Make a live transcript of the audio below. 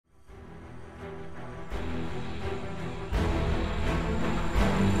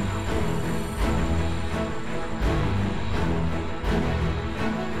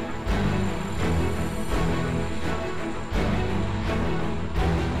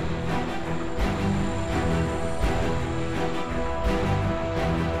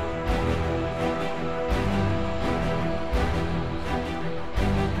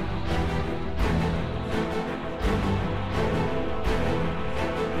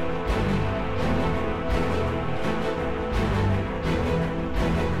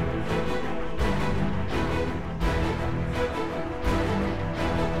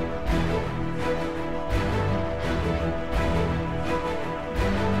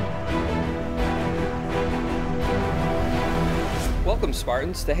Welcome,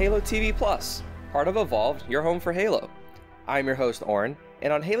 Spartans, to Halo TV Plus, part of Evolved, your home for Halo. I'm your host, Oran,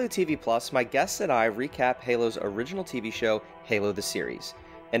 and on Halo TV Plus, my guests and I recap Halo's original TV show, Halo the Series,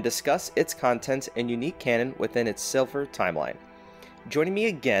 and discuss its content and unique canon within its silver timeline. Joining me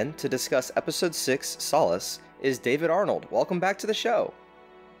again to discuss Episode 6, Solace, is David Arnold. Welcome back to the show.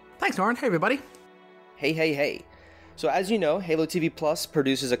 Thanks, Oran. Hey, everybody. Hey. So as you know, Halo TV Plus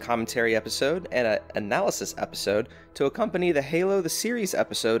produces a commentary episode and an analysis episode to accompany the Halo the Series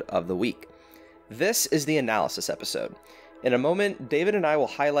episode of the week. This is the analysis episode. In a moment, David and I will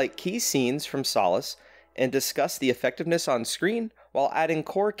highlight key scenes from Solace and discuss the effectiveness on screen while adding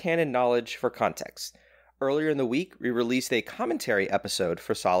core canon knowledge for context. Earlier in the week, we released a commentary episode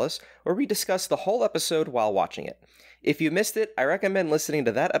for Solace where we discussed the whole episode while watching it. If you missed it, I recommend listening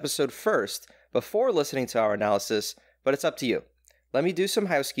to that episode first before listening to our analysis, but it's up to you. Let me do some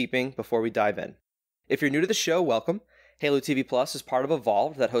housekeeping before we dive in. If you're new to the show, welcome. Halo TV Plus is part of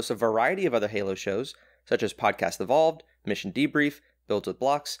Evolved that hosts a variety of other Halo shows, such as Podcast Evolved, Mission Debrief, Builds with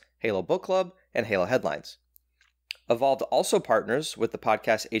Blocks, Halo Book Club, and Halo Headlines. Evolved also partners with the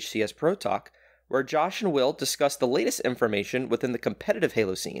podcast HCS Pro Talk, where Josh and Will discuss the latest information within the competitive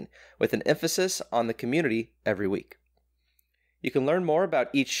Halo scene, with an emphasis on the community every week. You can learn more about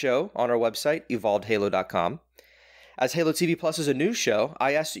each show on our website, evolvedhalo.com. As Halo TV Plus is a new show,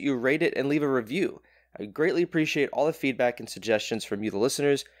 I ask that you rate it and leave a review. I greatly appreciate all the feedback and suggestions from you, the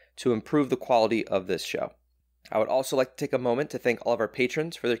listeners, to improve the quality of this show. I would also like to take a moment to thank all of our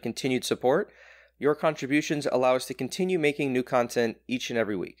patrons for their continued support. Your contributions allow us to continue making new content each and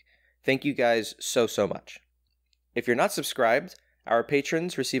every week. Thank you guys so much. If you're not subscribed, our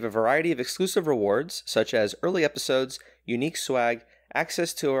patrons receive a variety of exclusive rewards, such as early episodes, unique swag,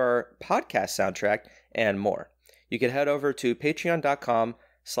 access to our podcast soundtrack, and more. You can head over to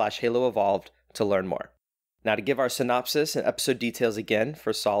patreon.com/HaloEvolved to learn more. Now to give our synopsis and episode details again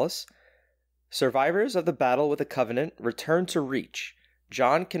for Solace. Survivors of the battle with the Covenant return to Reach.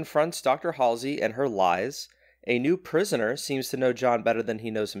 John confronts Dr. Halsey and her lies. A new prisoner seems to know John better than he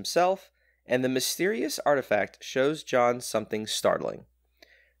knows himself. And the mysterious artifact shows John something startling.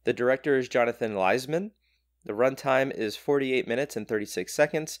 The director is Jonathan Leisman. The runtime is 48 minutes and 36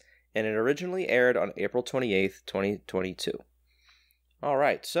 seconds. And it originally aired on April 28th, 2022. All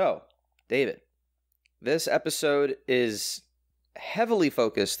right, so, David, this episode is heavily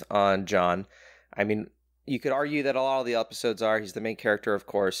focused on John. I mean, you could argue that a lot of the episodes are. He's the main character, of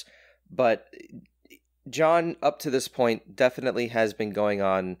course. But John, up to this point, definitely has been going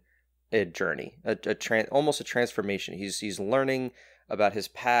on a journey, almost a transformation. He's learning about his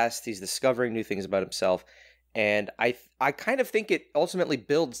past. He's discovering new things about himself. And I kind of think it ultimately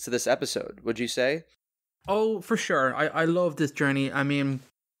builds to this episode, would you say? Oh, for sure. I love this journey. I mean,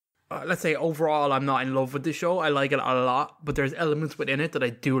 let's say overall, I'm not in love with the show. I like it a lot, but there's elements within it that I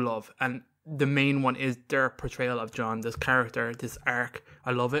do love. And the main one is their portrayal of John, this character, this arc.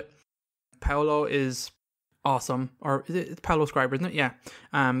 I love it. Paolo is awesome. Or it's Paolo Scriber, isn't it? Yeah.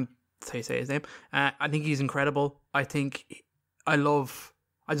 That's how you say his name. I think he's incredible. I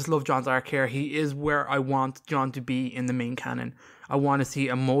just love John's arc here. He is where I want John to be in the main canon. I want to see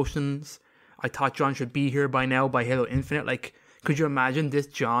emotions. I thought John should be here by now by Halo Infinite. Like, could you imagine this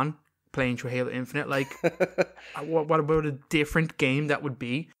John playing through Halo Infinite? Like, what about a different game that would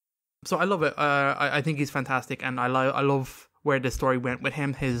be? So I love it. I think he's fantastic, and I love where the story went with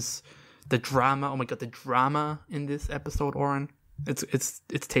him. The drama. Oh my god, the drama in this episode, Oran. It's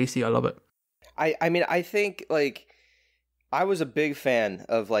tasty. I love it. I mean, I think, like, I was a big fan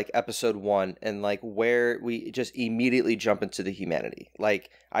of, like, episode 1 and, like, where we just immediately jump into the humanity. Like,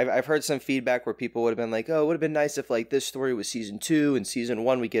 I've heard some feedback where people would have been like, oh, it would have been nice if, like, this story was season 2 and season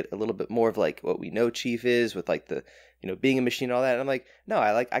 1 we get a little bit more of, like, what we know Chief is with, like, the, you know, being a machine and all that. And I'm like, no,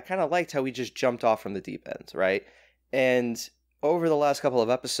 I kind of liked how we just jumped off from the deep end, right? And over the last couple of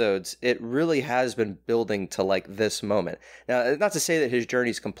episodes, it really has been building to, like, this moment. Now, not to say that his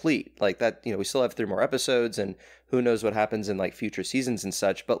journey's complete, like, that, you know, we still have 3 more episodes, and who knows what happens in, like, future seasons and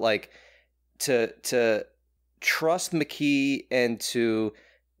such, but, like, to trust McKee and to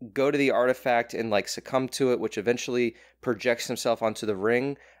go to the artifact and, like, succumb to it, which eventually projects himself onto the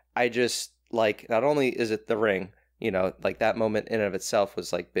ring, I just, like, not only is it the ring, you know, like, that moment in and of itself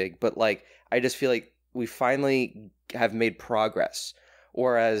was, like, big, but, like, I just feel like we finally have made progress.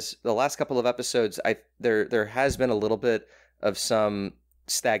 Whereas the last couple of episodes, there has been a little bit of some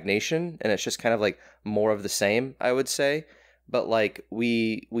stagnation, and it's just kind of like more of the same, I would say. But like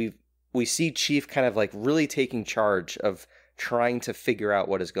we see Chief kind of like really taking charge of trying to figure out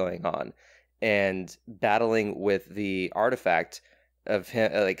what is going on and battling with the artifact of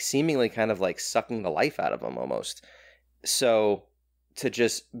him, like seemingly kind of like sucking the life out of him almost. So to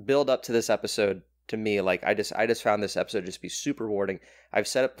just build up to this episode. To me, like I just found this episode just be super rewarding. I've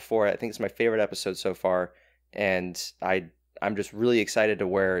said it before. I think it's my favorite episode so far, and I'm just really excited to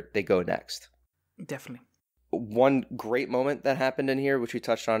where they go next. Definitely. One great moment that happened in here, which we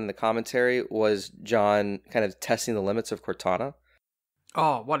touched on in the commentary, was John kind of testing the limits of Cortana.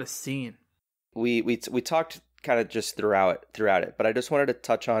 Oh, what a scene! We talked kind of just throughout it, but I just wanted to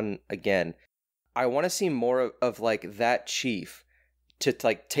touch on again. I want to see more of like that chief to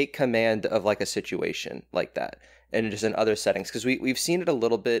like take command of like a situation like that, and just in other settings, because we've seen it a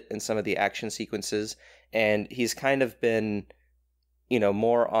little bit in some of the action sequences, and he's kind of been,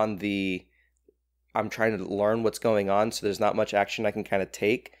 more on the I'm trying to learn what's going on, so there's not much action I can kind of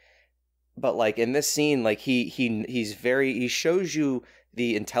take. But like in this scene, like he shows you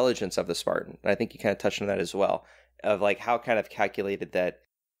the intelligence of the Spartan. And I think you kind of touched on that as well, of like how kind of calculated that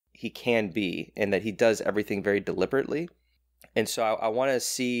he can be, and that he does everything very deliberately. And so I want to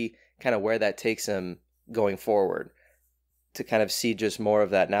see kind of where that takes him going forward, to kind of see just more of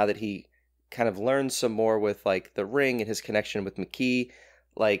that now that he kind of learns some more with like the ring and his connection with McKee.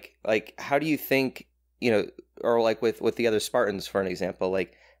 Like how do you think, or like with the other Spartans, for an example,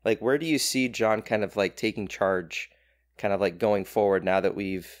 like where do you see John kind of like taking charge, kind of like going forward now that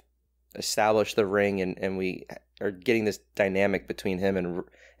we've established the ring, and we are getting this dynamic between him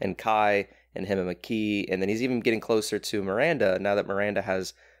and Kai, and him and McKee, and then he's even getting closer to Miranda now that Miranda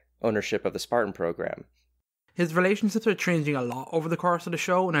has ownership of the Spartan program. His relationships are changing a lot over the course of the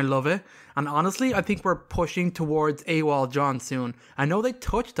show, and I love it. And honestly, I think we're pushing towards AWOL John soon. I know they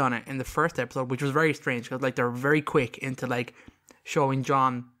touched on it in the first episode, which was very strange, because like they're very quick into like showing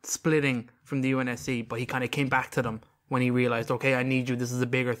John splitting from the UNSC, but he kind of came back to them when he realized, okay, I need you, this is a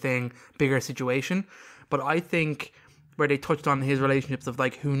bigger thing, bigger situation. But I think where they touched on his relationships of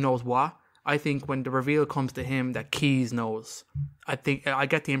like who knows what, I think when the reveal comes to him that Keyes knows, I think I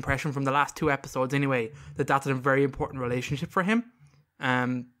get the impression from the last 2 episodes anyway that that's a very important relationship for him.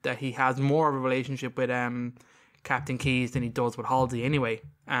 That he has more of a relationship with Captain Keyes than he does with Halsey anyway.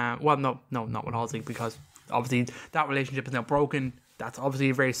 Well, no, not with Halsey, because obviously that relationship is now broken. That's obviously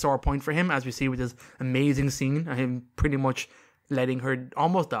a very sore point for him, as we see with this amazing scene and him pretty much letting her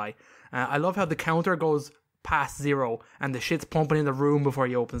almost die. I love how the counter goes past 0 and the shit's pumping in the room before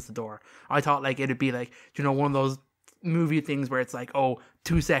he opens the door. I thought like it'd be like, one of those movie things where it's like,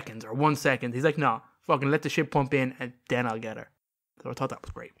 2 seconds or 1 second. He's like, no, fucking let the shit pump in and then I'll get her. So I thought that was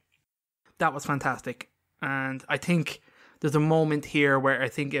great. That was fantastic. And I think there's a moment here where I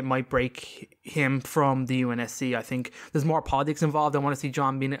think it might break him from the UNSC. I think there's more politics involved. I want to see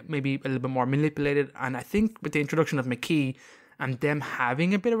John being maybe a little bit more manipulated. And I think with the introduction of McKee and them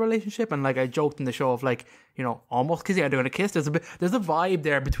having a bit of relationship, and like I joked in the show of like, almost kissing, they're going to kiss. There's a vibe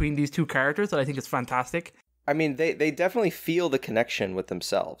there between these two characters that I think is fantastic. I mean, they definitely feel the connection with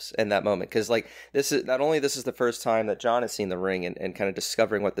themselves in that moment, because like this is the first time that John has seen the ring and kind of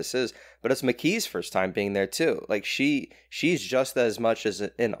discovering what this is, but it's McKee's first time being there too. Like she's just as much as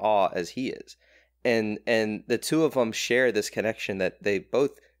in awe as he is, and the two of them share this connection that they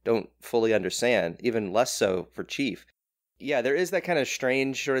both don't fully understand, even less so for Chief. Yeah, there is that kind of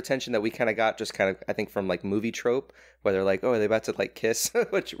strange sort of tension that we kind of got just kind of, I think, from like movie trope, where they're like, oh, are they about to like kiss?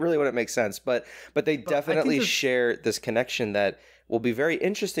 Which really wouldn't make sense. But they definitely share this connection that will be very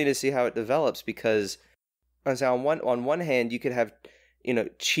interesting to see how it develops, because on one hand, you could have,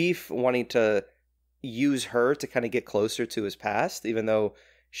 Chief wanting to use her to kind of get closer to his past, even though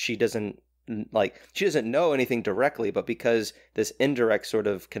she doesn't know anything directly, but because this indirect sort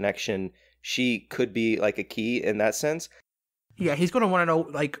of connection, she could be like a key in that sense. Yeah, he's going to want to know,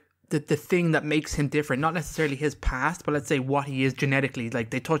 like, the thing that makes him different. Not necessarily his past, but let's say what he is genetically.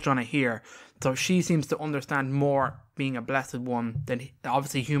 Like, they touch on it here. So she seems to understand more being a blessed one than,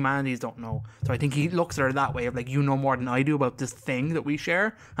 obviously, humanities don't know. So I think he looks at her that way of, like, you know more than I do about this thing that we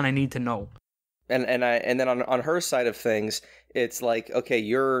share, and I need to know. And then on her side of things, it's like, okay,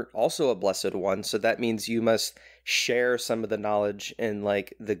 you're also a blessed one, so that means you must share some of the knowledge and,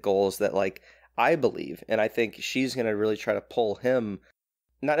 like, the goals that, like, I believe. And I think she's going to really try to pull him,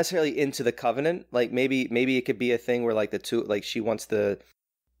 not necessarily into the covenant. Like, maybe it could be a thing where, like, the two, like, she wants to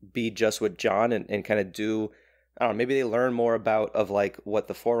be just with John and kind of do, I don't know, maybe they learn more of, like, what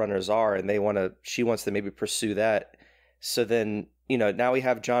the Forerunners are, and she wants to maybe pursue that. So then, now we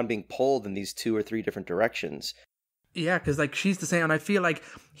have John being pulled in these 2 or 3 different directions. Yeah, because like she's the same, and I feel like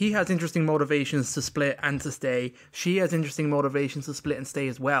he has interesting motivations to split and to stay. She has interesting motivations to split and stay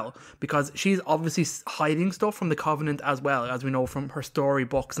as well, because she's obviously hiding stuff from the Covenant as well, as we know from her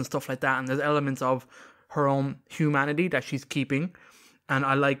storybooks and stuff like that. And there's elements of her own humanity that she's keeping, and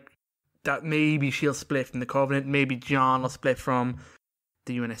I like that maybe she'll split from the Covenant. Maybe John will split from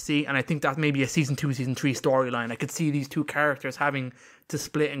the UNSC, and I think that may be a season 2, season 3 storyline. I could see these two characters having to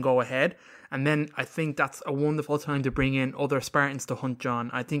split and go ahead, and then I think that's a wonderful time to bring in other Spartans to hunt John.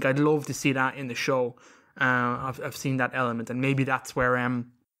 I think I'd love to see that in the show. I've seen that element, and maybe that's where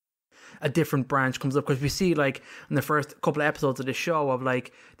a different branch comes up, because we see like in the first couple of episodes of the show of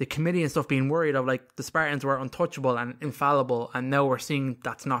like the committee and stuff being worried of like the Spartans were untouchable and infallible, and now we're seeing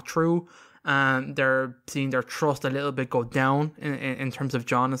that's not true. They're seeing their trust a little bit go down in terms of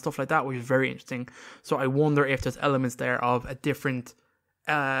John and stuff like that, which is very interesting. So I wonder if there's elements there of a different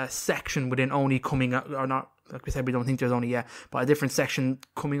section within Oni coming out, or not, like we said, we don't think there's Oni yet, but a different section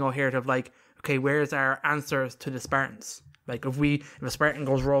coming out here of like, okay, where's our answers to the Spartans? Like if a Spartan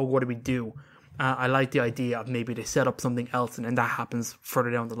goes rogue, what do we do? I like the idea of maybe they set up something else and that happens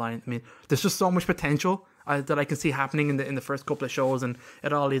further down the line. I mean, there's just so much potential that I can see happening in the first couple of shows, and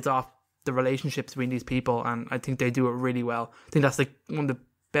it all leads off the relationships between these people, and I think they do it really well. I think that's like one of the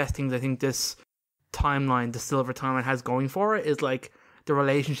best things I think this timeline, the Silver timeline, has going for it, is like the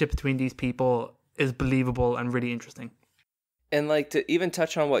relationship between these people is believable and really interesting. And like to even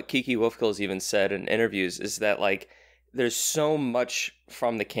touch on what Kiki Wolfkill's even said in interviews is that like there's so much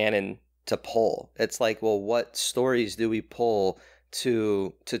from the canon to pull. It's like, well, what stories do we pull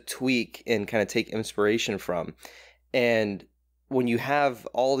to tweak and kind of take inspiration from? And when you have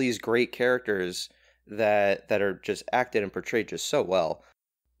all these great characters that are just acted and portrayed just so well,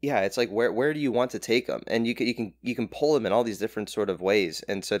 yeah, it's like where do you want to take them? And you can pull them in all these different sort of ways.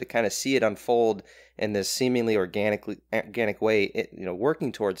 And so to kind of see it unfold in this seemingly organic way,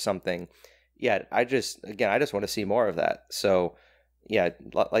 working towards something, yeah, I just want to see more of that. So yeah,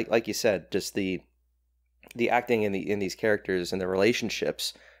 like you said, just the acting in these characters and the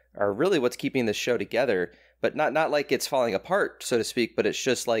relationships are really what's keeping this show together. But not like it's falling apart, so to speak, but it's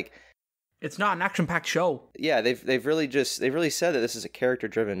just like it's not an action-packed show. Yeah, they've really said that this is a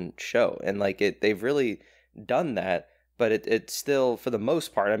character-driven show, and like they've really done that. But it's still, for the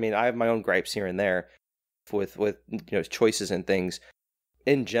most part, I mean, I have my own gripes here and there with choices and things.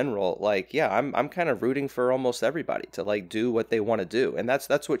 In general, like, yeah, I'm kind of rooting for almost everybody to like do what they want to do, and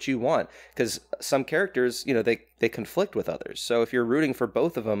that's what you want, because some characters, they conflict with others. So if you're rooting for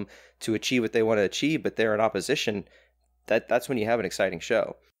both of them to achieve what they want to achieve, but they're in opposition, that's when you have an exciting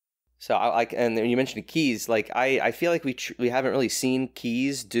show. So and you mentioned Keyes, like I feel like we haven't really seen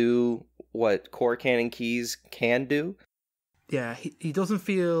Keyes do what core canon Keyes can do. Yeah, he doesn't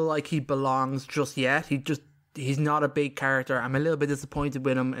feel like he belongs just yet. He's not a big character. I'm a little bit disappointed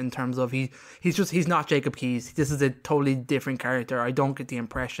with him in terms of he's not Jacob Keyes. This is a totally different character. I don't get the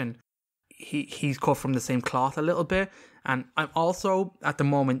impression he's cut from the same cloth a little bit. And I'm also at the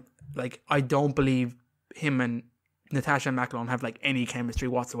moment, like, I don't believe him and Natasha McElhone have like any chemistry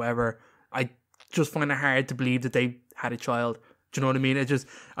whatsoever. I just find it hard to believe that they had a child. Do you know what I mean?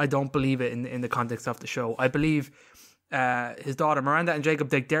 I don't believe it in the context of the show. I believe his daughter Miranda and Jacob,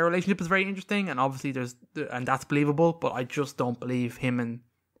 their relationship is very interesting, and obviously and that's believable, but I just don't believe him and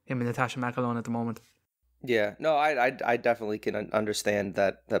Natasha McElhone at the moment. Yeah, no, I definitely can understand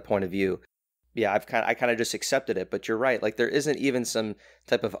that point of view. Yeah, I kind of just accepted it, but you're right. Like there isn't even some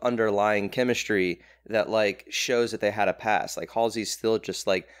type of underlying chemistry that like shows that they had a past. Like Halsey's still just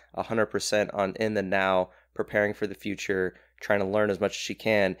like 100% on in the now, preparing for the future, trying to learn as much as she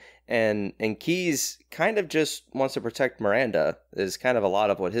can. And Keyes kind of just wants to protect Miranda, is kind of a lot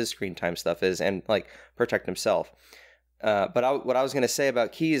of what his screen time stuff is, and like protect himself. But what I was going to say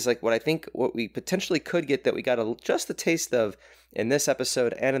about Keyes, like what we potentially could get that we got just a taste of in this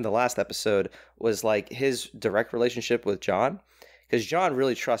episode and in the last episode was like his direct relationship with John, because John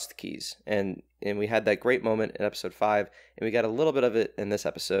really trusts Keyes, and we had that great moment in episode 5, and we got a little bit of it in this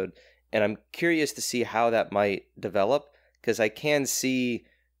episode, and I'm curious to see how that might develop, because I can see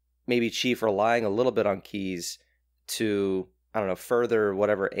maybe Chief relying a little bit on Keyes to, I don't know, further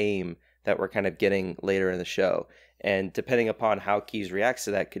whatever aim that we're kind of getting later in the show. And depending upon how Keyes reacts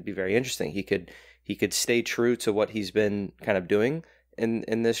to that could be very interesting. He could stay true to what he's been kind of doing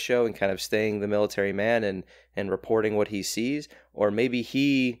in this show and kind of staying the military man and reporting what he sees, or maybe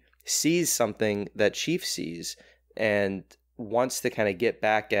he sees something that Chief sees and wants to kind of get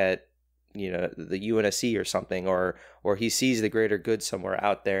back at the UNSC or something, or he sees the greater good somewhere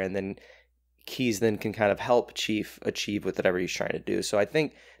out there, and then Keyes then can kind of help Chief achieve whatever he's trying to do. So I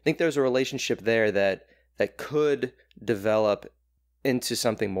think there's a relationship there that could develop into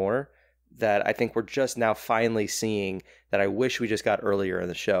something more that I think we're just now finally seeing, that I wish we just got earlier in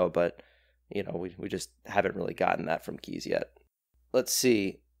the show, but we just haven't really gotten that from Keyes yet. Let's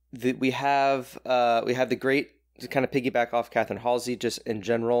see. We have the great, to kind of piggyback off Catherine Halsey, just in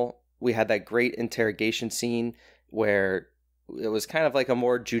general, we had that great interrogation scene where it was kind of like a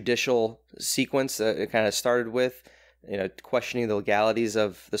more judicial sequence that it kind of started with, questioning the legalities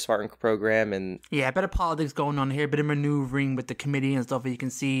of the Spartan program. And yeah, a bit of politics going on here, a bit of maneuvering with the committee and stuff. You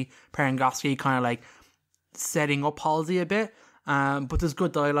can see Perangosky kind of like setting up Halsey a bit. But there's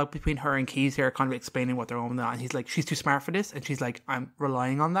good dialogue between her and Keys here, kind of explaining what they're on with. And he's like, she's too smart for this. And she's like, I'm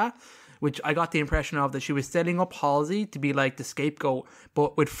relying on that. Which I got the impression of that she was setting up Halsey to be like the scapegoat,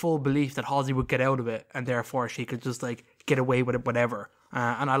 but with full belief that Halsey would get out of it. And therefore she could just like get away with it, whatever.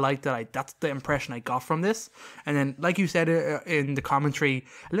 And I like that. That's the impression I got from this. And then, like you said in the commentary,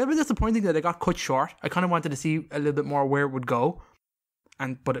 a little bit disappointing that it got cut short. I kind of wanted to see a little bit more where it would go.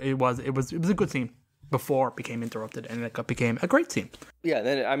 But it was a good scene before it became interrupted, and it became a great scene. Yeah,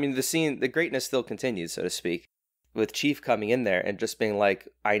 then I mean the greatness still continues, so to speak, with Chief coming in there and just being like,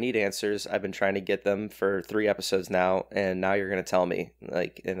 I need answers. I've been trying to get them for 3 episodes now, and now you're going to tell me,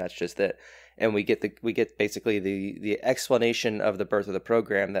 like, and that's just it. And we get basically the explanation of the birth of the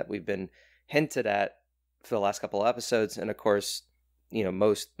program that we've been hinted at for the last couple of episodes. And of course,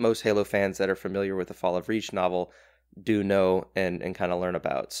 most Halo fans that are familiar with the Fall of Reach novel do know and kind of learn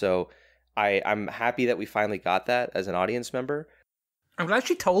about. So I'm happy that we finally got that as an audience member. I'm glad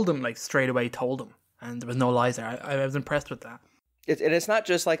she told him, like, straight away told him. And there was no lies there. I was impressed with that. And it's not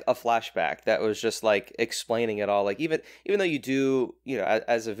just like a flashback that was just like explaining it all. Like even though you do,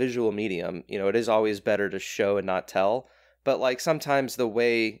 as a visual medium, it is always better to show and not tell. But like sometimes the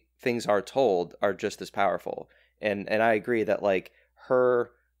way things are told are just as powerful. And I agree that like her,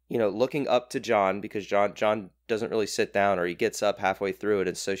 looking up to John, because John doesn't really sit down, or he gets up halfway through it.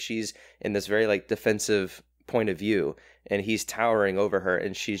 And so she's in this very like defensive point of view, and he's towering over her,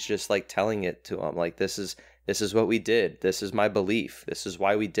 and she's just like telling it to him, like, this is what we did, this is my belief, this is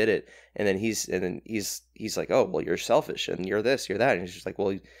why we did it. And then he's like, oh well, you're selfish and you're this, you're that. And he's just like,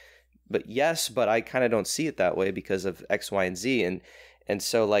 well, but I kind of don't see it that way because of X, Y, and Z. And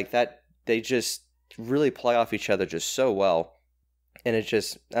so like that, they just really play off each other just so well. And it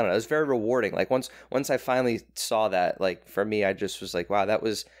just, I don't know, it was very rewarding. Like once I finally saw that, like for me, I just was like, wow, that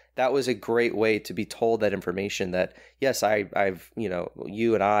was a great way to be told that information that, yes, I've,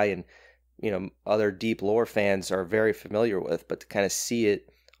 you and I and, other deep lore fans are very familiar with, but to kind of see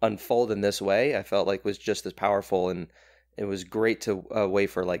it unfold in this way, I felt like was just as powerful. And it was great to way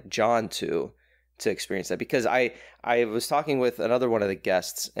for like John to experience that, because I was talking with another one of the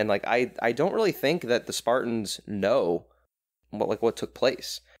guests, and like, I don't really think that the Spartans know what took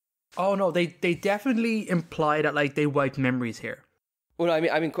place. Oh no, they definitely imply that like they wiped memories here. Well, I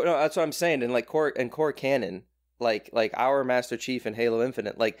mean, no, that's what I'm saying. And like core canon, like our Master Chief and Halo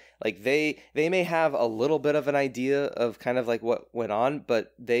Infinite, like they may have a little bit of an idea of kind of like what went on,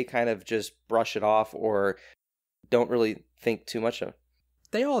 but they kind of just brush it off or don't really think too much of it.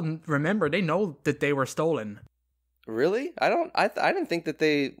 They all remember. They know that they were stolen. Really? I didn't think that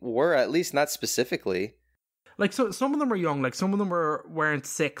they were, at least not specifically. Like, so some of them were young. Like, some of them weren't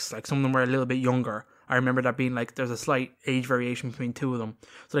 6. Like, some of them were a little bit younger. I remember that being like, there's a slight age variation between 2 of them.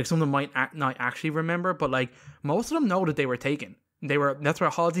 So like, some of them might not actually remember, but like most of them know that they were taken. That's where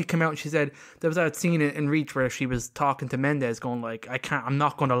Halsey came out, and she said there was that scene in Reach where she was talking to Mendez, going like, I'm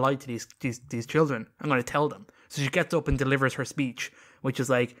not going to lie to these children. I'm going to tell them. So she gets up and delivers her speech, which is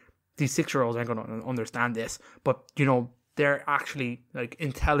like, these 6-year-olds aren't going to understand this, but they're actually like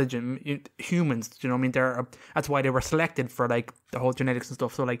intelligent humans. Do you know what I mean? That's why they were selected for like the whole genetics and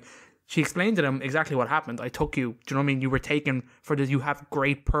stuff. So like, she explained to them exactly what happened. I took you. Do you know what I mean? You were taken for this. You have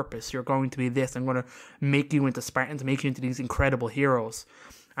great purpose. You're going to be this. I'm going to make you into Spartans, make you into these incredible heroes.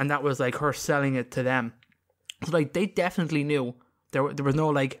 And that was like her selling it to them. So like, they definitely knew there was no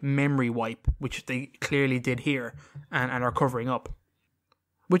like memory wipe, which they clearly did here and are covering up.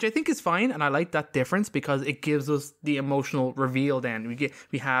 Which I think is fine, and I like that difference because it gives us the emotional reveal. Then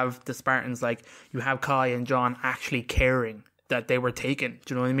we have the Spartans, like you have Kai and John actually caring that they were taken.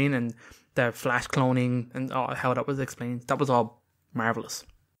 Do you know what I mean? And the flash cloning and how that was explained, that was all marvelous.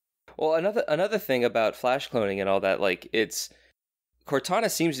 Well, another thing about flash cloning and all that, like Cortana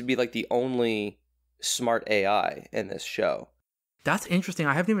seems to be like the only smart AI in this show. That's interesting.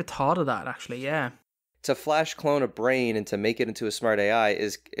 I haven't even thought of that actually. Yeah. To flash clone a brain and to make it into a smart AI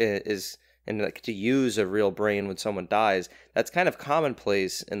is and like to use a real brain when someone dies, that's kind of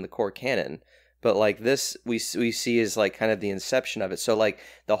commonplace in the core canon. But like this, we see is like kind of the inception of it. So like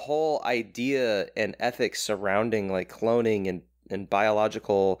the whole idea and ethics surrounding like cloning and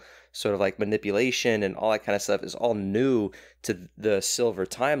biological sort of like manipulation and all that kind of stuff is all new to the Silver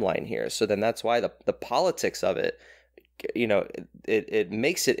timeline here. So then that's why the politics of it, it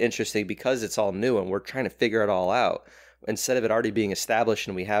makes it interesting because it's all new and we're trying to figure it all out. instead of it already being established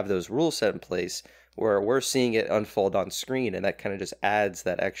and we have those rules set in place, where we're seeing it unfold on screen, and that kind of just adds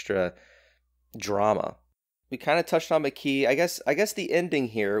that extra drama. We kind of touched on McKee. I guess the ending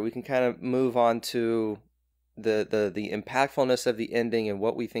here, we can kind of move on to the impactfulness of the ending and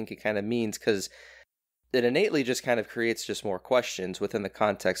what we think it kind of means, because it innately just kind of creates just more questions within the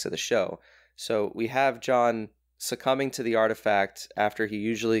context of the show. So we have John succumbing to the artifact after he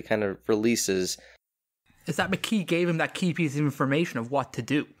usually kind of releases. Is that McKee gave him that key piece of information of what to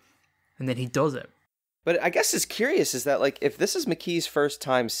do, and then he does it. But I guess it's curious is that, like, if this is McKee's first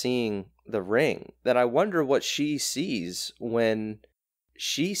time seeing the ring, then I wonder what she sees when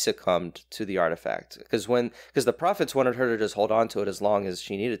she succumbed to the artifact. Because the prophets wanted her to just hold on to it as long as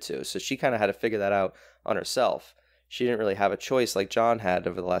she needed to. So she kind of had to figure that out on herself. She didn't really have a choice like John had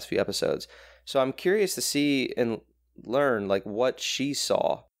over the last few episodes. So I'm curious to see and learn, like, what she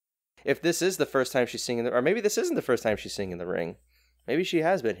saw. If this is the first time she's seeing or maybe this isn't the first time she's seeing in the ring. Maybe she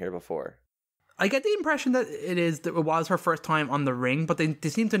has been here before. I get the impression that it was her first time on the ring, but they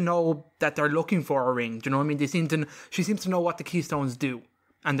seem to know that they're looking for a ring. Do you know what I mean? She seems to know what the keystones do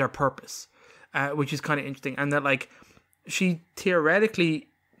and their purpose, which is kind of interesting. And that, like, she theoretically,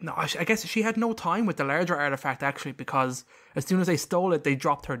 no, I guess she had no time with the larger artifact, actually, because as soon as they stole it, they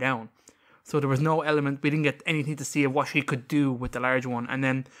dropped her down. So there was no element, we didn't get anything to see of what she could do with the large one. And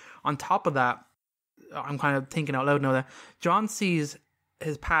then on top of that, I'm kind of thinking out loud now that John sees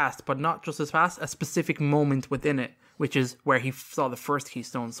his past, but not just his past, a specific moment within it, which is where he saw the first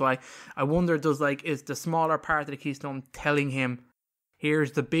keystone. So I wonder, is the smaller part of the keystone telling him,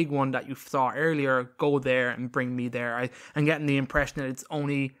 here's the big one that you saw earlier, go there and bring me there? I'm getting the impression that it's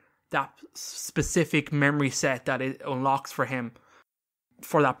only that specific memory set that it unlocks for him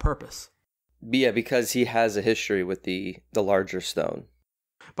for that purpose. Yeah, because he has a history with the larger stone.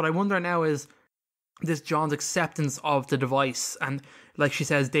 But I wonder now, is this John's acceptance of the device, and like she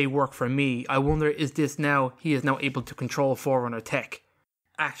says, they work for me. I wonder, is this now, he is now able to control Forerunner tech,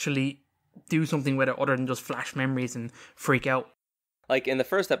 actually do something with it other than just flash memories and freak out? Like in the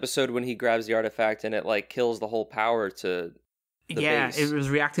first episode when he grabs the artifact and it like kills the whole power to the base. It was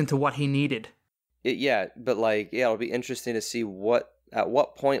reacting to what he needed. But like, it'll be interesting to see at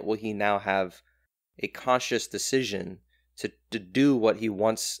what point will he now have a conscious decision to do what he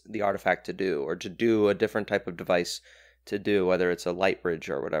wants the artifact to do, or to do a different type of device to do, whether it's a light bridge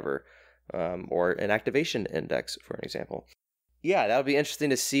or whatever, or an activation index, for an example. Yeah, that would be interesting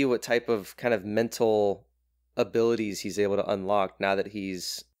to see what type of kind of mental abilities he's able to unlock now that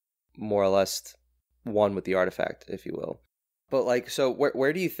he's more or less one with the artifact, if you will. But like, so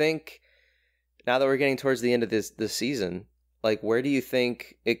where do you think, now that we're getting towards the end of this season, like, where do you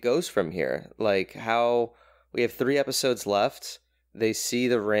think it goes from here? Like, how we have 3 episodes left. They see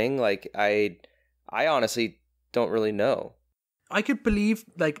the ring. Like, I honestly don't really know. I could believe,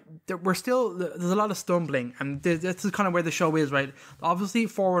 like, there's a lot of stumbling, and this is kind of where the show is, right? Obviously,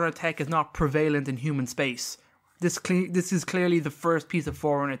 Forerunner tech is not prevalent in human space. This is clearly the first piece of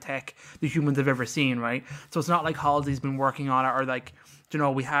Forerunner tech the humans have ever seen, right? So it's not like Halsey's been working on it, or like, you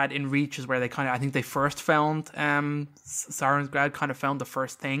know, we had in Reaches where they kind of, I think they first found, Sarensgrad kind of found the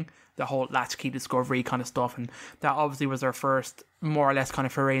first thing, the whole latchkey discovery kind of stuff, and that obviously was their first, more or less, kind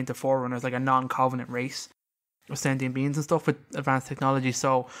of foray into Forerunners, like a non-Covenant race of sentient beings and stuff with advanced technology.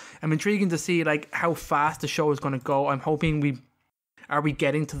 So I'm intriguing to see, like, how fast the show is going to go. I'm hoping are we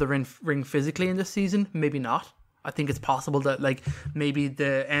getting to the ring physically in this season? Maybe not. I think it's possible that, like, maybe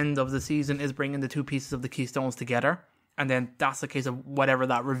the end of the season is bringing the 2 pieces of the keystones together, and then that's the case of whatever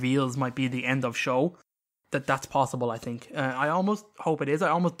that reveals might be the end of show. That's possible, I think. I almost hope it is. I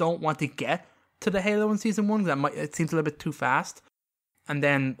almost don't want to get to the Halo in season 1, because it seems a little bit too fast. And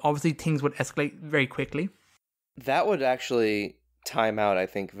then, obviously, things would escalate very quickly. That would actually time out, I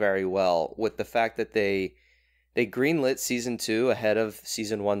think, very well with the fact that they greenlit season 2 ahead of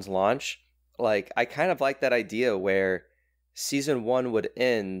season 1's launch. Like, I kind of like that idea where season 1 would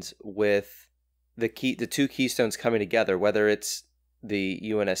end with the 2 keystones coming together, whether it's the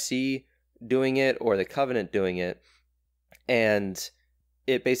UNSC doing it or the Covenant doing it, and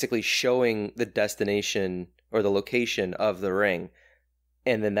it basically showing the destination or the location of the ring.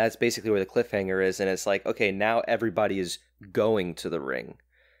 And then that's basically where the cliffhanger is, and it's like, okay, now everybody is going to the ring.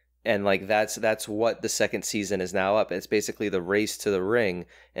 And like that's what the second season is now up. It's basically the race to the ring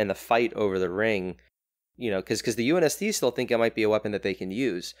and the fight over the ring, you know, because the UNSC still think it might be a weapon that they can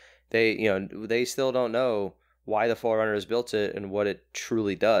use. They still don't know why the Forerunners built it and what it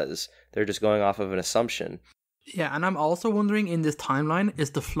truly does. They're just going off of an assumption. Yeah, and I'm also wondering, in this timeline,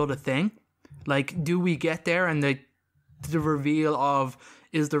 is the flood a thing? Like, do we get there and the reveal of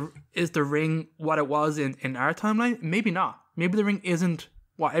is the ring what it was in our timeline? Maybe not. Maybe the ring isn't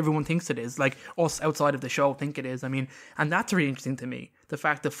what everyone thinks it is, like us outside of the show think it is. I mean, and that's really interesting to me. The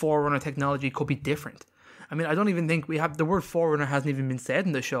fact that Forerunner technology could be different. I mean, I don't even think we have the word Forerunner hasn't even been said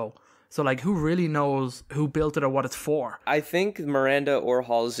in the show. So, like, who really knows who built it or what it's for? I think Miranda or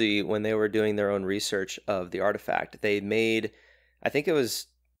Halsey, when they were doing their own research of the artifact, they made, I think it was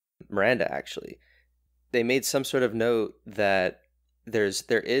Miranda actually, they made some sort of note that there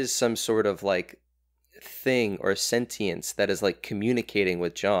is some sort of like thing or sentience that is like communicating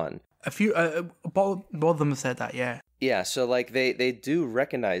with John. A few, both of them have said that, yeah. Yeah, so like they do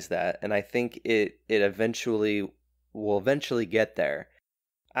recognize that, and I think it will eventually get there.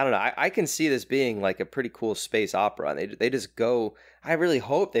 I don't know. I can see this being like a pretty cool space opera, and they just go. I really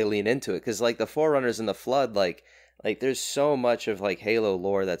hope they lean into it, because like the Forerunners and the Flood, like there's so much of like Halo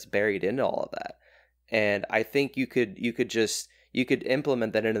lore that's buried into all of that, and I think you could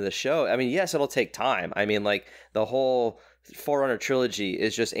implement that into the show. I mean, yes, it'll take time. I mean, like the whole Forerunner trilogy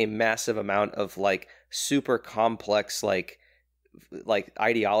is just a massive amount of like super complex like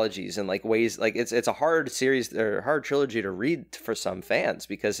ideologies and like ways, like it's a hard series or hard trilogy to read for some fans,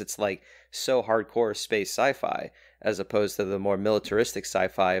 because it's like so hardcore space sci-fi as opposed to the more militaristic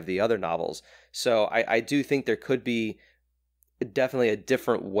sci-fi of the other novels. So I do think there could be definitely a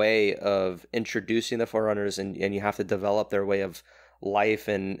different way of introducing the Forerunners, and you have to develop their way of life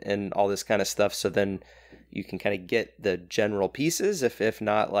and all this kind of stuff, so then you can kind of get the general pieces, if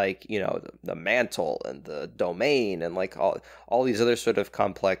not like, you know, the mantle and the domain and like all these other sort of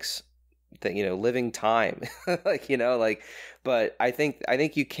complex thing, you know, living time like, you know, like, but I think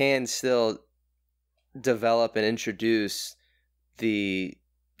you can still develop and introduce the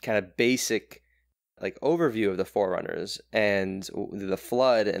kind of basic like overview of the Forerunners and the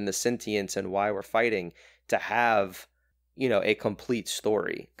Flood and the sentience and why we're fighting, to have, you know, a complete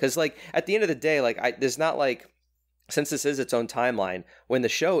story. Because like at the end of the day, like there's not like, since this is its own timeline, when the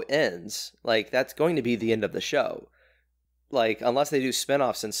show ends, like that's going to be the end of the show, like unless they do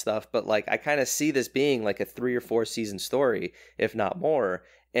spin-offs and stuff. But like I kind of see this being like a 3 or 4 season story, if not more,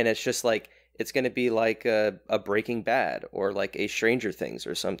 and it's just like it's going to be like a Breaking Bad or like a Stranger Things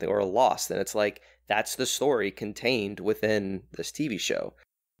or something, or a Lost, and it's like that's the story contained within this TV show.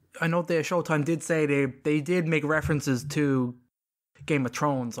 I know the Showtime did say they did make references to Game of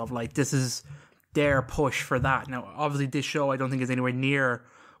Thrones, of like this is their push for that. Now, obviously, this show I don't think is anywhere near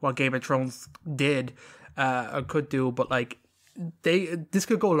what Game of Thrones did or could do, but like this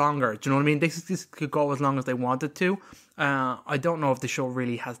could go longer. Do you know what I mean? This could go as long as they wanted to. I don't know if the show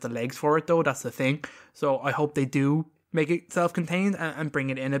really has the legs for it, though. That's the thing. So I hope they do make it self-contained and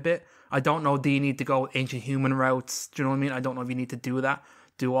bring it in a bit. I don't know. Do you need to go ancient human routes? Do you know what I mean? I don't know if you need to do that.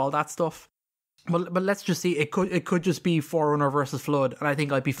 Do all that stuff, but let's just see. It could just be Forerunner versus Flood, and I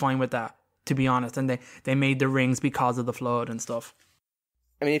think I'd be fine with that, to be honest. And they made the rings because of the Flood and stuff.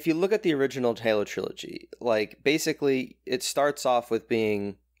 I mean, if you look at the original Halo trilogy, like basically it starts off with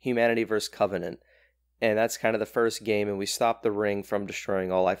being humanity versus Covenant, and that's kind of the first game, and we stop the ring from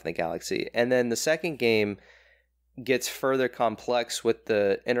destroying all life in the galaxy. And then the second game gets further complex with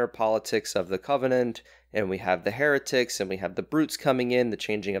the inner politics of the Covenant, and we have the heretics, and we have the brutes coming in, the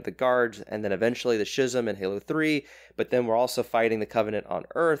changing of the guards, and then eventually the schism in Halo 3, but then we're also fighting the Covenant on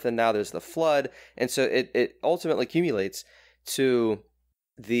Earth, and now there's the Flood, and so it ultimately accumulates to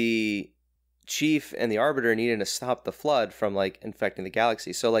the Chief and the Arbiter needing to stop the Flood from like infecting the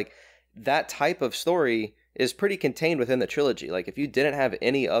galaxy. So like that type of story is pretty contained within the trilogy. Like if you didn't have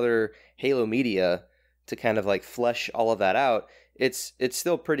any other Halo media to kind of like flesh all of that out, it's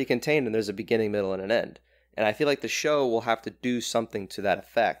still pretty contained, and there's a beginning, middle, and an end. And I feel like the show will have to do something to that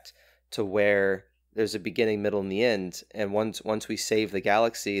effect, to where there's a beginning, middle, and the end. And once we save the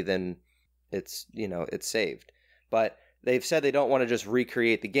galaxy, then it's, you know, it's saved. But they've said they don't want to just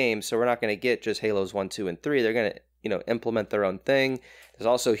recreate the game, so we're not going to get just Halos 1, 2, and 3. They're going to, you know, implement their own thing. There's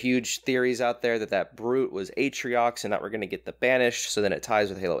also huge theories out there that brute was Atriox, and that we're going to get the Banished, so then it ties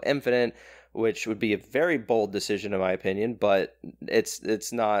with Halo Infinite, which would be a very bold decision in my opinion, but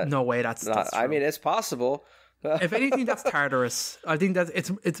it's not. No way, that's not. I mean, it's possible. If anything, that's Tartarus. I think that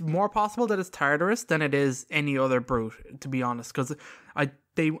it's more possible that it's Tartarus than it is any other brute, to be honest, because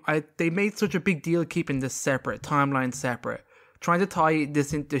they made such a big deal keeping this separate, timeline separate. Trying to tie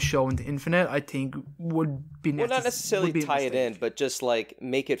this show into Infinite, I think, would be well, not necessarily tie it in, but just like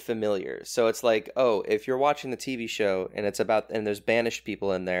make it familiar. So it's like, oh, if you're watching the TV show and and there's banished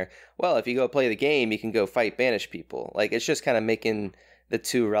people in there, well, if you go play the game, you can go fight banished people. Like it's just kind of making the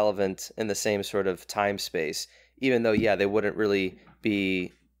two relevant in the same sort of time space, even though, yeah, they wouldn't really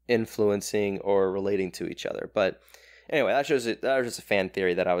be influencing or relating to each other. But Anyway, that was just a fan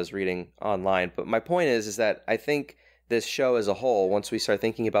theory that I was reading online. But my point is that I think this show as a whole, once we start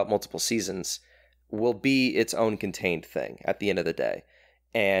thinking about multiple seasons, will be its own contained thing at the end of the day.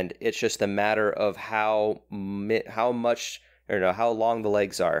 And it's just a matter of how much, or no, how long the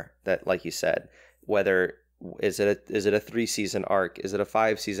legs are, that, like you said, whether is it a 3-season arc, is it a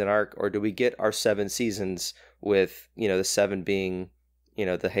 5-season arc, or do we get our 7 seasons with, the 7 being,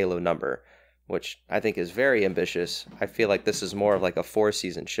 the Halo number, which I think is very ambitious. I feel like this is more of like a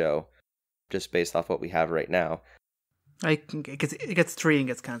 4-season show, just based off what we have right now. It gets 3 and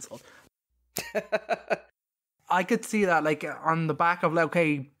gets cancelled. I could see that, like, on the back of, like,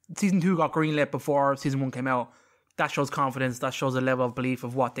 okay, season 2 got greenlit before season 1 came out. That shows confidence. That shows a level of belief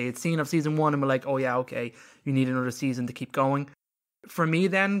of what they had seen of season 1, and were like, oh yeah, okay, you need another season to keep going. For me,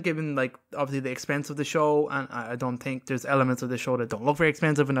 then, given, like, obviously the expense of the show, and I don't think there's elements of the show that don't look very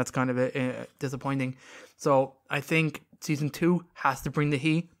expensive, and that's kind of disappointing. So I think season 2 has to bring the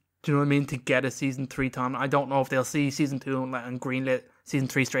heat. Do you know what I mean? To get a season 3 time. I don't know if they'll see season 2 and greenlit season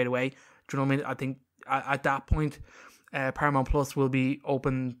 3 straight away. Do you know what I mean? I think at that point, Paramount Plus will be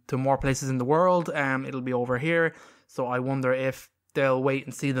open to more places in the world. It'll be over here. So I wonder if they'll wait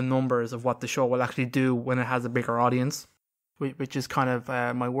and see the numbers of what the show will actually do when it has a bigger audience, which is kind of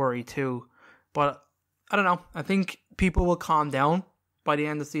my worry too. But I don't know. I think people will calm down by the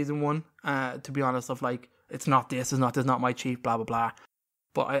end of season 1. To be honest, of like, it's not this, not my chief, blah, blah, blah.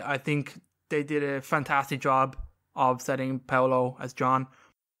 But I think they did a fantastic job of setting Paolo as John.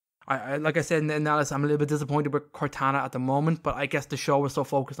 I like I said in the analysis, I'm a little bit disappointed with Cortana at the moment, but I guess the show was so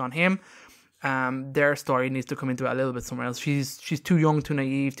focused on him. Their story needs to come into it a little bit somewhere else. She's too young, too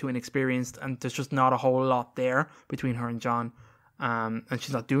naive, too inexperienced, and there's just not a whole lot there between her and John. And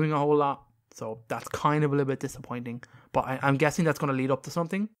she's not doing a whole lot, so that's kind of a little bit disappointing. But I'm guessing that's going to lead up to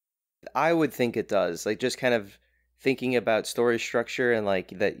something. I would think it does. Like, just kind of thinking about story structure and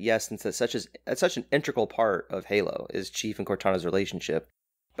like that. Yes, since it's such an integral part of Halo is Chief and Cortana's relationship.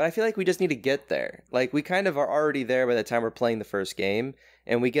 But I feel like we just need to get there. Like, we kind of are already there by the time we're playing the first game,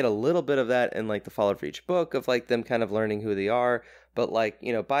 and we get a little bit of that in like the Fallout Reach book of like them kind of learning who they are. But like,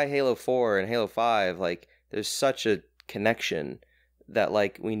 by Halo 4 and Halo 5, like there's such a connection that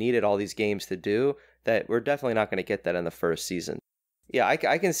like we needed all these games to do that we're definitely not going to get that in the first season. Yeah,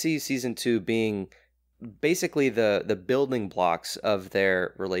 I can see season 2 being basically the building blocks of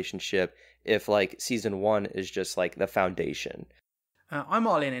their relationship, if like season 1 is just like the foundation. I'm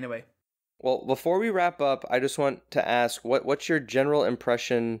all in anyway. Well, before we wrap up, I just want to ask, what's your general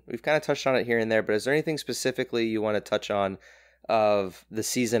impression? We've kind of touched on it here and there, but is there anything specifically you want to touch on of the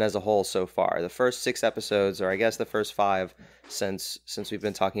season as a whole so far? The first 6 episodes, or I guess the first 5, since we've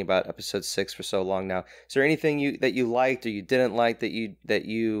been talking about episode 6 for so long now. Is there anything that you liked or you didn't like that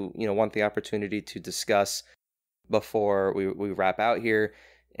you want the opportunity to discuss before we wrap out here?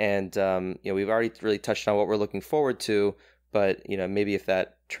 And we've already really touched on what we're looking forward to. But, maybe if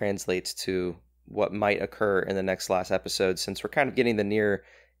that translates to what might occur in the last episode, since we're kind of getting the near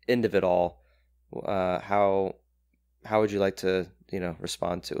end of it all, how would you like to,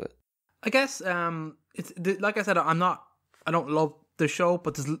 respond to it? I guess, it's like I said, I don't love the show,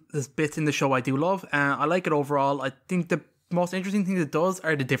 but there's bits in the show I do love. I like it overall. I think the most interesting thing it does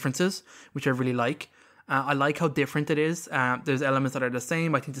are the differences, which I really like. I like how different it is. There's elements that are the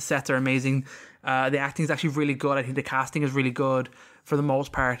same. I think the sets are amazing. The acting is actually really good. I think the casting is really good for the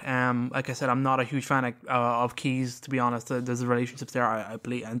most part. Like I said, I'm not a huge fan of Keyes, to be honest. There's relationships there I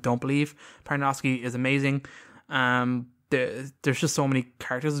believe and don't believe. Parnowski is amazing. There's just so many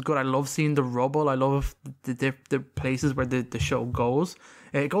characters. It's good. I love seeing the rubble. I love the places where the show goes.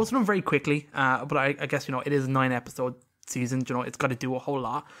 It goes to them very quickly. But I guess, it is a 9-episode season. It's got to do a whole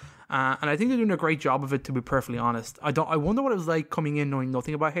lot. And I think they're doing a great job of it, to be perfectly honest. I wonder what it was like coming in knowing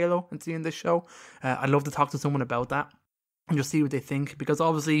nothing about Halo and seeing this show. I'd love to talk to someone about that and just see what they think, because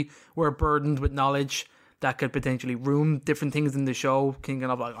obviously we're burdened with knowledge that could potentially ruin different things in the show. Thinking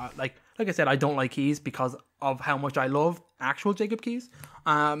of like I said, I don't like Keyes because of how much I love actual Jacob Keyes.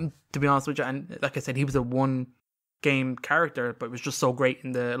 To be honest with you, and like I said, he was a one game character, but it was just so great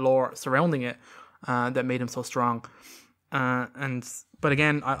in the lore surrounding it that made him so strong. But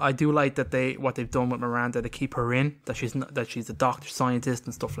again, I do like that what they've done with Miranda, to keep her in, that she's a doctor, scientist,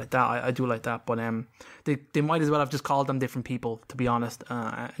 and stuff like that. I do like that, but they might as well have just called them different people, to be honest,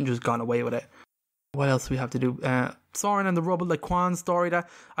 and just gone away with it. What else do we have to do? Soren and the Rubble, like Kwan's story, that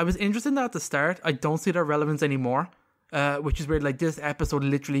I was interested in that at the start. I don't see their relevance anymore, which is weird. Like, this episode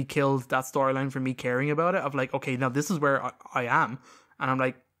literally killed that storyline for me caring about it. Of like, okay, now this is where I am, and I'm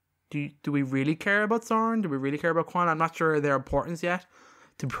like, Do we really care about Soren? Do we really care about Kwan? I'm not sure their importance yet,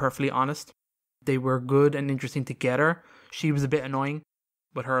 to be perfectly honest. They were good and interesting together. She was a bit annoying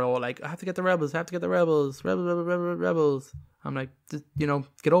with her all like, I have to get the rebels, rebels. I'm like, just,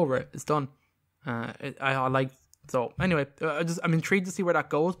 get over it. It's done. I like, so anyway, I'm intrigued to see where that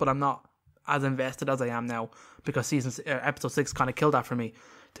goes, but I'm not as invested as I am now because episode 6 kind of killed that for me,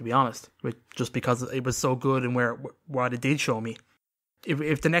 to be honest, just because it was so good and what it did show me.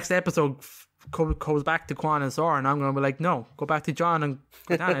 If the next episode goes back to Quan and Soren, I'm going to be like, no, go back to John and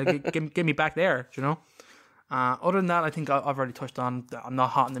Cortana, get me back there, Other than that, I think I've already touched on. I'm not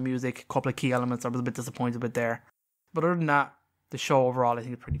hot in the music. A couple of key elements I was a bit disappointed with there. But other than that, the show overall, I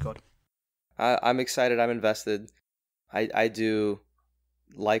think is pretty good. I'm excited. I'm invested. I do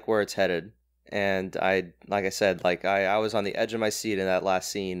like where it's headed. And like I said, I was on the edge of my seat in that last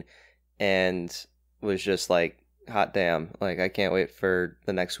scene and was just like, hot damn. I can't wait for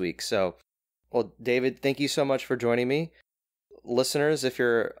the next week. So, well, David, thank you so much for joining me. Listeners, if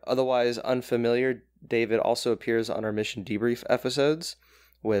you're otherwise unfamiliar, David also appears on our Mission Debrief episodes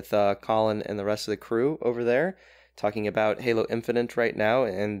with Colin and the rest of the crew over there, talking about Halo Infinite right now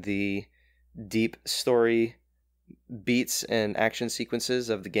and the deep story beats and action sequences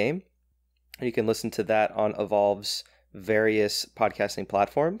of the game. You can listen to that on Evolve's various podcasting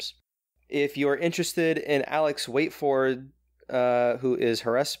platforms. If you're interested in Alex Waitford, who is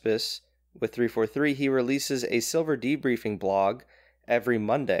Herespis with 343, he releases a Silver Debriefing blog every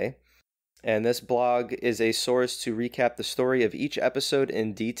Monday. And this blog is a source to recap the story of each episode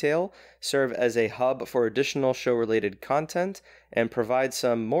in detail, serve as a hub for additional show-related content, and provide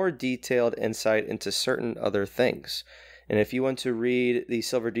some more detailed insight into certain other things. And if you want to read the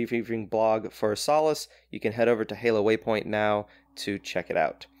Silver Debriefing blog for Solace, you can head over to Halo Waypoint now to check it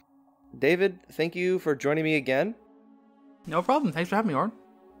out. David, thank you for joining me again. No problem. Thanks for having me, Oran.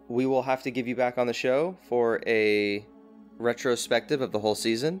 We will have to give you back on the show for a retrospective of the whole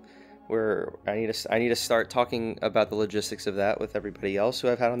season, where I need to start talking about the logistics of that with everybody else who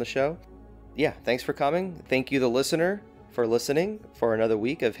I've had on the show. Yeah, thanks for coming. Thank you, the listener, for listening for another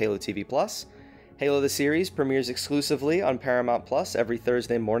week of Halo TV Plus. Halo the series premieres exclusively on Paramount Plus every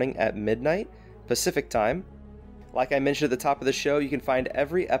Thursday morning at midnight Pacific Time. Like I mentioned at the top of the show, you can find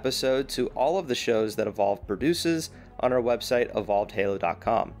every episode to all of the shows that Evolve produces on our website,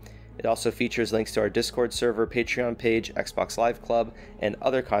 evolvedhalo.com. It also features links to our Discord server, Patreon page, Xbox Live Club, and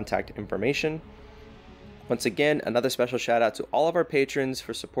other contact information. Once again, another special shout out to all of our patrons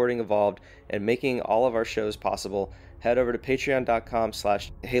for supporting Evolved and making all of our shows possible. Head over to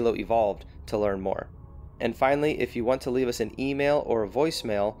patreon.com/HaloEvolved to learn more. And finally, if you want to leave us an email or a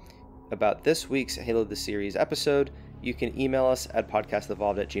voicemail about this week's Halo the Series episode, you can email us at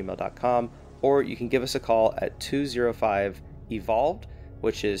podcastevolved@gmail.com, or you can give us a call at 205-EVOLVED,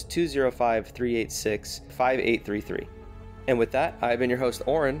 which is 205-386-5833. And with that, I've been your host,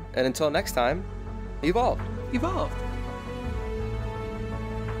 Oran, and until next time, Evolved. Evolved.